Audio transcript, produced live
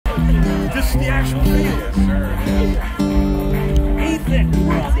this is the actual field. Yes, sir. Ethan,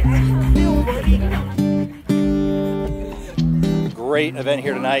 we're on the actual field, buddy. Great event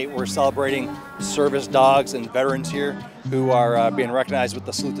here tonight. We're celebrating service dogs and veterans here who are being recognized with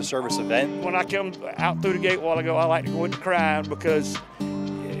the Salute to Service event. When I come out through the gate a while ago, I like to go in crying because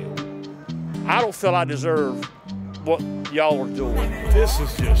I don't feel I deserve what y'all are doing. This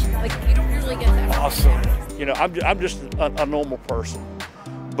is just like you don't usually get that. Awesome. You know, I'm just a normal person,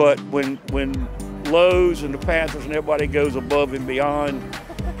 but when Lowe's and the Panthers and everybody goes above and beyond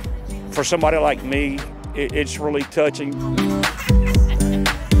for somebody like me, it's really touching.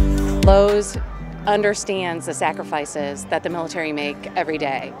 Lowe's understands the sacrifices that the military make every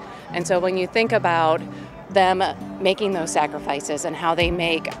day. And so when you think about them making those sacrifices and how they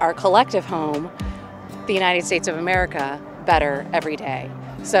make our collective home, the United States of America, better every day.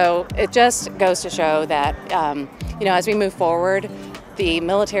 So it just goes to show that, you know, as we move forward, the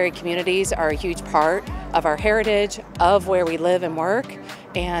military communities are a huge part of our heritage, of where we live and work,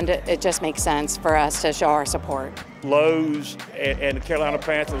 and it just makes sense for us to show our support. Lowe's and the Carolina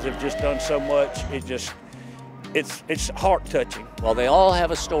Panthers have just done so much. It's heart-touching. Well, they all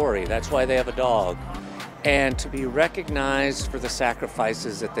have a story. That's why they have a dog. And to be recognized for the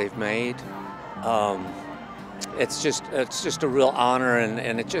sacrifices that they've made, it's just a real honor,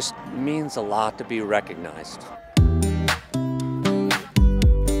 and it just means a lot to be recognized.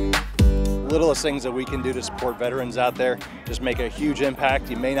 Littlest things that we can do to support veterans out there just make a huge impact.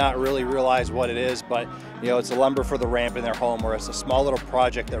 You may not really realize what it is, but you know, it's the lumber for the ramp in their home, or it's a small little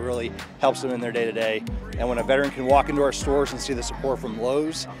project that really helps them in their day-to-day. And when a veteran can walk into our stores and see the support from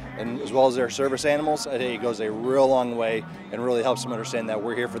Lowe's, and as well as their service animals, I think it goes a real long way and really helps them understand that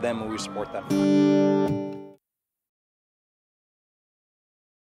we're here for them and we support them.